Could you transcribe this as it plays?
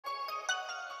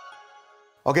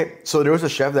Okay, so there was a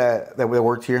chef that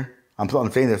worked here. I'm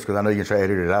saying this because I know you can try to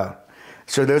edit it out.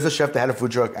 So there's a chef that had a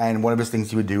food truck, and one of his things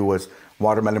he would do was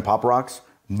watermelon pop rocks.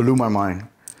 Blew my mind.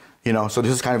 You know, so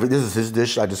this is his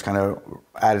dish. I just kind of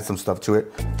added some stuff to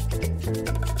it.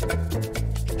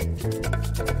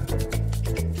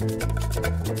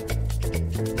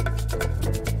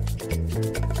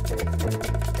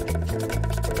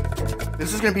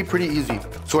 This is gonna be pretty easy.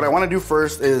 So what I wanna do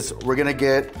first is we're gonna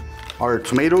get our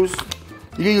tomatoes.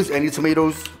 You can use any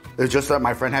tomatoes. It's just that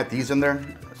my friend had these in there,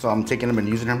 so I'm taking them and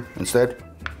using them instead.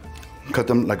 Cut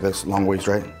them like this, long ways,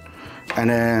 right? And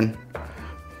then,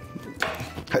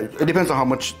 it depends on how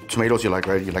much tomatoes you like,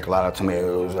 right? You like a lot of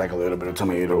tomatoes, like a little bit of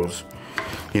tomatoes.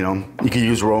 You know, you can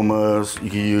use Romas, you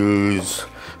can use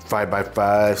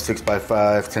 5x5,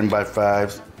 6x5,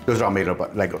 10x5s. Those are all made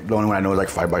up, like the only one I know is like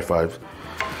 5x5s.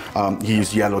 You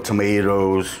use yellow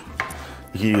tomatoes,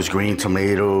 you use green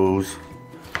tomatoes,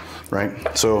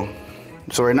 right? So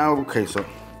right now, okay, so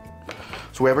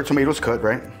we have our tomatoes cut,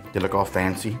 right? They look all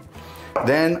fancy.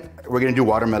 Then we're gonna do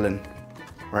watermelon,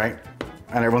 right?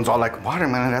 And everyone's all like,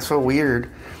 watermelon, that's so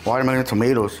weird. Watermelon and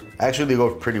tomatoes. Actually, they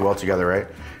go pretty well together, right?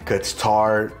 Because it's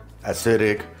tart,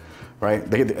 acidic, right?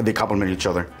 They complement each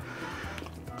other.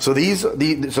 So these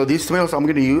tomatoes I'm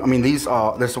gonna use, I mean, this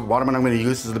watermelon I'm gonna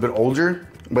use is a little bit older,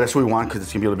 but that's what we want because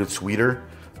it's gonna be a little bit sweeter,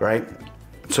 right?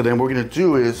 So then what we're gonna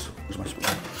do is, where's my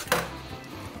spoon?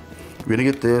 We're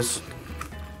gonna get this,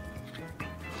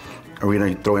 and we're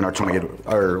gonna throw in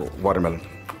our watermelon,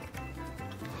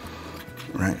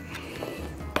 right?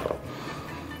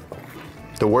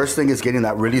 The worst thing is getting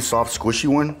that really soft, squishy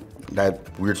one.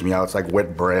 That weirds me out. It's like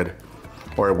wet bread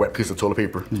or a wet piece of toilet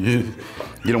paper. You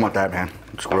don't want that, man.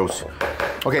 It's gross.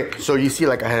 Okay, so you see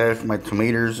like I have my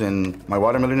tomatoes and my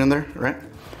watermelon in there, right?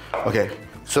 Okay,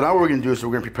 so now what we're gonna do is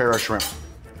we're gonna prepare our shrimp.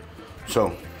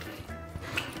 So,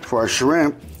 for our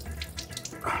shrimp,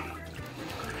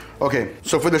 okay,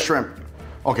 so for the shrimp,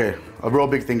 okay, a real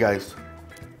big thing, guys.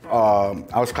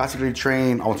 I was classically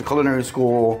trained, I went to culinary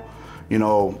school, you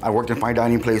know, I worked in fine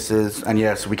dining places, and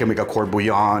yes, we can make a cordon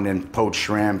bouillon and poached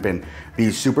shrimp and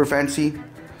be super fancy,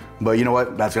 but you know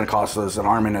what? That's gonna cost us an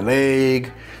arm and a leg. You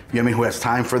know what I mean? Who has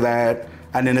time for that?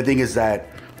 And then the thing is that,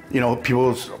 you know,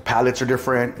 people's palates are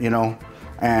different, you know,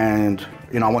 and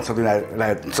you know, I want something that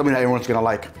everyone's gonna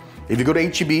like. If you go to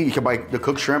HEB, you can buy the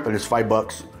cooked shrimp and it's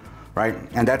 $5, right?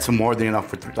 And that's more than enough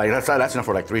for that's enough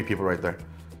for like 3 people right there.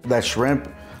 That shrimp,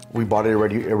 we bought it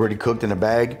already cooked in a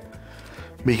bag.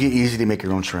 But you can easily make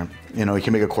your own shrimp. You know, you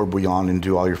can make a cordon bouillon and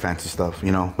do all your fancy stuff,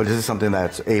 you know. But this is something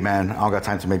that's, hey man, I don't got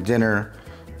time to make dinner,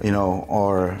 you know,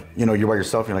 or, you know, you're by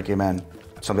yourself, you're like, hey man,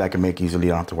 something I can make easily, I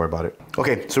don't have to worry about it.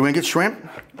 Okay, so we're gonna get shrimp,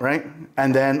 right?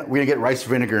 And then we're gonna get rice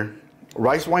vinegar.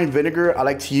 Rice wine vinegar I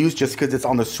like to use just because it's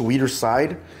on the sweeter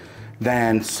side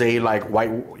than say like white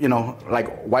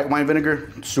wine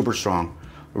vinegar, super strong.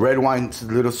 Red wine's a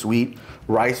little sweet.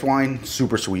 Rice wine,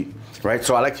 super sweet, right?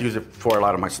 So I like to use it for a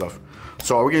lot of my stuff.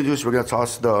 So all we're gonna do is we're gonna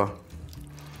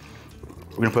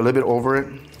put a little bit over it,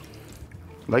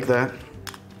 like that,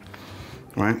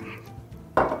 right?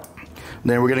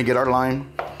 Then we're gonna get our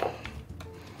lime,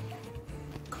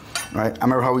 right? I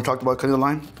remember how we talked about cutting the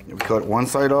lime? We cut one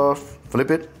side off, flip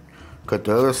it, cut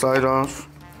the other side off,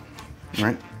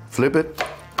 right? Flip it,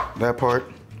 that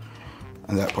part,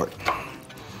 and that part.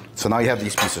 So now you have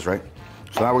these pieces, right?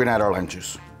 So now we're gonna add our lime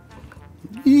juice.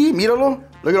 Míralo,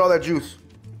 look at all that juice.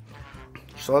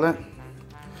 Saw that?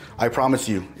 I promise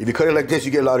you, if you cut it like this, you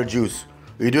get a lot of juice.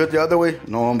 If you do it the other way,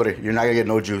 no hombre, you're not gonna get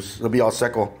no juice. It'll be all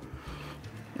seco,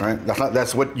 right?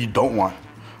 That's what you don't want,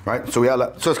 right? So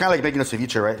it's kind of like making a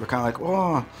ceviche, right? We're kind of like,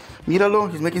 oh,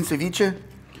 míralo, he's making ceviche.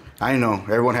 I know,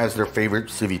 everyone has their favorite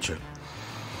ceviche,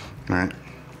 right?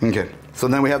 Okay, so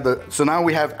then now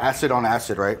we have acid on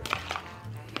acid, right?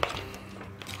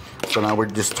 So now we're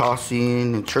just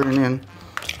tossing and churning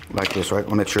like this, right?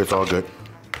 We'll make sure it's all good.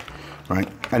 Right?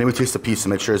 And then we taste the piece to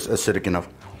make sure it's acidic enough.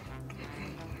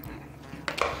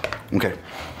 Okay.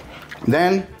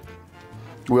 Then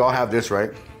we all have this,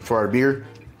 right? For our beer.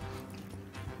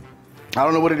 I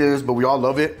don't know what it is, but we all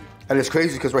love it. And it's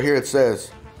crazy because right here it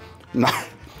says, not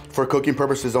for cooking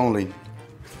purposes only.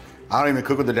 I don't even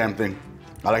cook with the damn thing.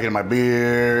 I like it in my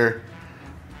beer.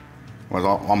 Well,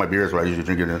 all my beer is what I usually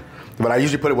drink it in. But I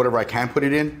usually put it whatever I can put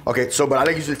it in. Okay, so, but I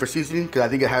like using it for seasoning because I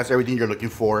think it has everything you're looking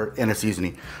for in a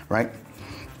seasoning, right?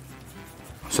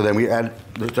 So then we add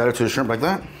it to the shrimp like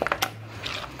that.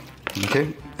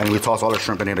 Okay, and we toss all the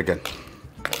shrimp in it again.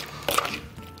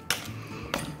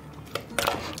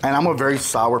 And I'm a very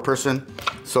sour person,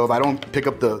 so if I don't pick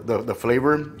up the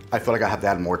flavor, I feel like I have to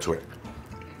add more to it.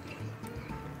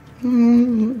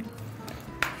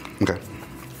 Okay.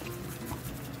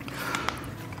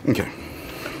 Okay.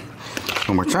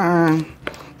 One more time.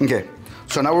 Okay.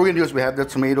 So now what we're gonna do is we have the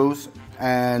tomatoes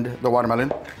and the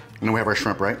watermelon, and then we have our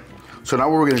shrimp, right? So now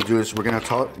what we're gonna do is we're gonna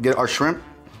get our shrimp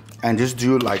and just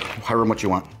do like however much you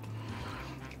want.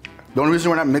 The only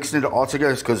reason we're not mixing it all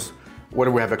together is because what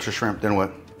if we have extra shrimp, then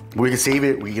what? We can save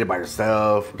it, we can get it by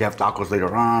yourself, we can have tacos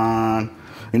later on,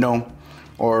 you know?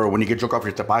 Or when you get drunk off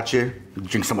your tapache, you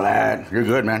drink some of that, you're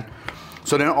good, man.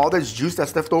 So then all this juice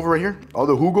that's left over right here, all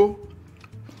the jugo,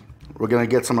 we're gonna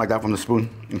get something like that from the spoon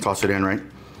and toss it in, right?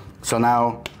 So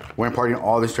now we're imparting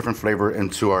all this different flavor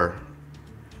into our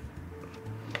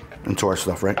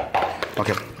stuff, right?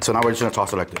 Okay, so now we're just gonna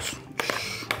toss it like this.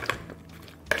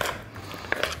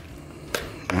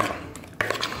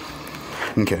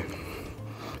 Okay.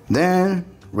 Then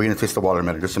we're gonna taste the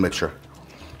watermelon just to make sure.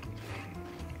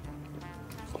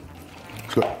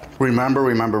 So remember,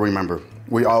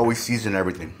 we always season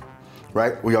everything,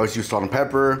 right? We always use salt and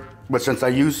pepper, but since I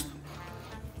used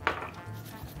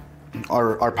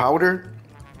our powder,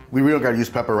 we really don't gotta use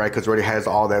pepper, right? Because it already has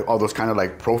all those kind of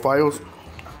like profiles,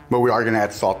 but we are gonna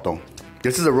add salt though.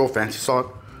 This is a real fancy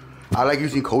salt. I like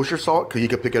using kosher salt because you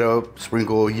can pick it up,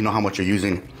 sprinkle, you know how much you're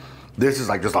using. This is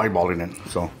like just eyeballing it,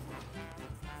 so.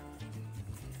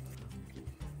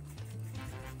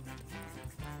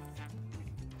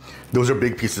 Those are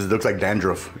big pieces. It looks like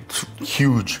dandruff. It's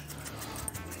huge.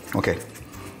 Okay,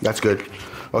 that's good.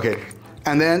 Okay,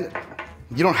 and then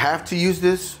you don't have to use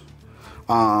this,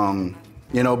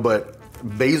 you know, but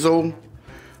basil,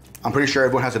 I'm pretty sure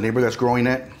everyone has a neighbor that's growing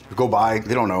it. Go by,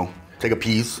 they don't know. Take a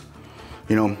piece.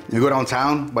 You know, you go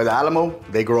downtown by the Alamo,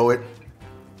 they grow it.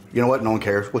 You know what? No one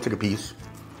cares. We'll take a piece.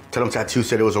 Tell them Tatu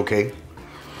said it was okay.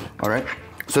 All right.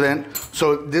 So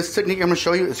this technique I'm gonna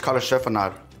show you is called a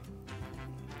chiffonade.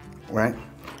 Right.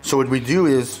 So what we do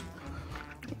is,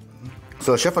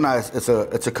 so a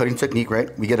chiffonade, it's a cutting technique,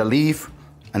 right? We get a leaf,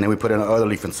 and then we put another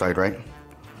leaf inside, right?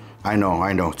 I know,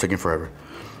 it's taking forever.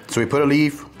 So we put a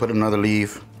leaf, put another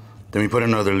leaf, then we put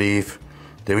another leaf,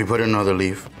 then we put another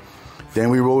leaf, then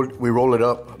we roll it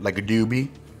up like a doobie.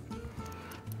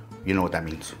 You know what that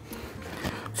means.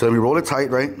 So then we roll it tight,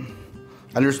 right?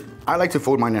 And I like to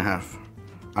fold mine in half.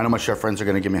 I know my chef friends are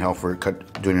gonna give me hell for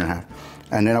doing it in half.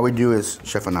 And then all we do is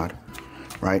chiffonade,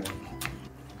 right?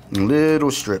 In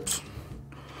little strips.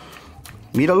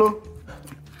 Míralo.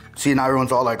 See, now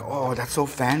everyone's all like, oh, that's so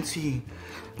fancy.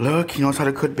 Look, he knows how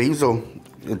to cut basil.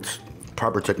 It's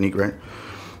proper technique, right?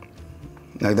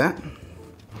 Like that.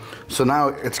 So now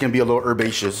it's gonna be a little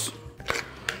herbaceous.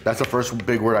 That's the first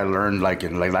big word I learned like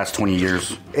in like last 20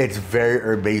 years. It's very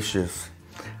herbaceous.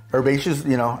 Herbaceous,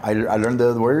 you know, I learned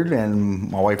the word and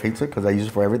my wife hates it because I use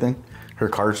it for everything. Her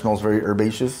car smells very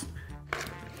herbaceous.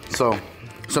 So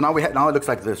now now it looks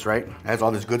like this, right? It has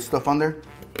all this good stuff on there.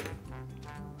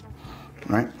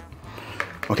 Right?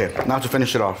 Okay, now to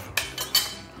finish it off.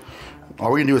 All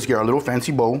we're gonna do is get our little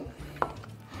fancy bowl.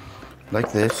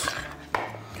 Like this.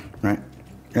 Right?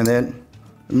 And then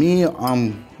me,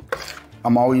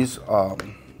 I'm always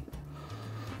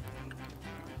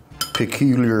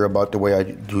peculiar about the way I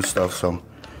do stuff, so.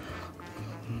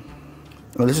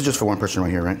 Well, this is just for one person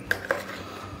right here, right?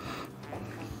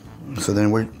 So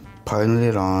then we're piling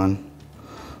it on.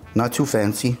 Not too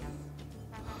fancy.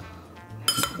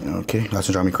 Okay, that's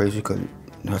gonna drive me crazy because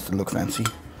it has to look fancy.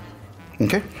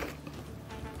 Okay.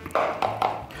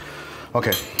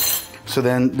 Okay, so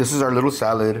then this is our little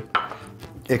salad.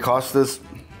 It cost us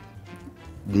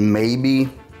maybe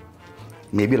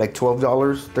like $12,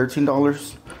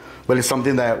 $13. But it's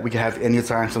something that we can have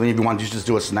anytime. Something if you want to just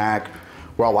do a snack.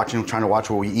 We're all trying to watch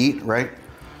what we eat, right?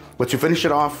 But to finish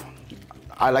it off,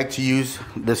 I like to use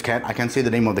this I can't say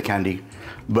the name of the candy,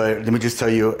 but let me just tell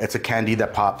you, it's a candy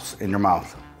that pops in your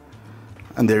mouth.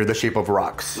 And they're the shape of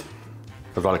rocks.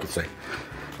 That's all I can say.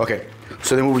 Okay,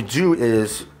 so then what we do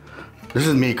is, this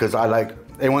is me because I like,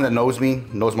 anyone that knows me,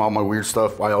 knows all my weird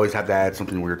stuff. I always have to add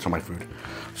something weird to my food.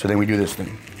 So then we do this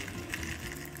thing.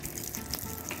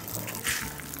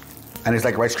 And it's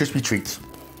like Rice Krispie treats.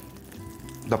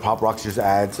 The Pop Rocks just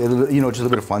adds, just a little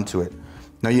bit of fun to it.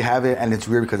 Now you have it, and it's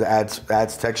weird because it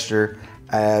adds texture,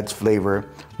 adds flavor.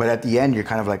 But at the end, you're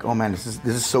kind of like, oh man, this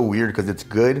is so weird because it's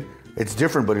good. It's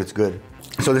different, but it's good.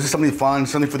 So this is something fun,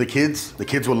 something for the kids. The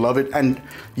kids will love it, and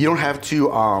you don't have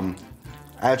to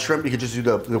add shrimp. You can just do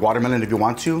the watermelon if you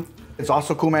want to. It's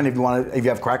also cool, man, if you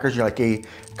have crackers, you're like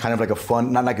kind of like a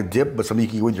fun, not like a dip, but something you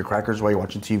can eat with your crackers while you're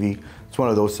watching TV. It's one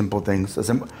of those simple things,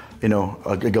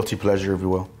 a guilty pleasure, if you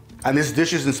will. And this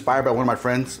dish is inspired by one of my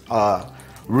friends.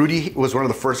 Rudy was one of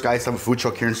the first guys to have a food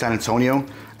truck here in San Antonio,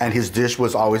 and his dish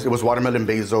was it was watermelon,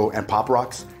 basil, and Pop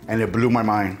Rocks, and it blew my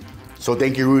mind. So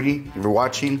thank you, Rudy, if you're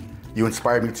watching. You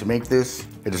inspired me to make this.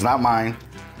 It is not mine,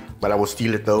 but I will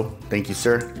steal it though. Thank you,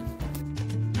 sir.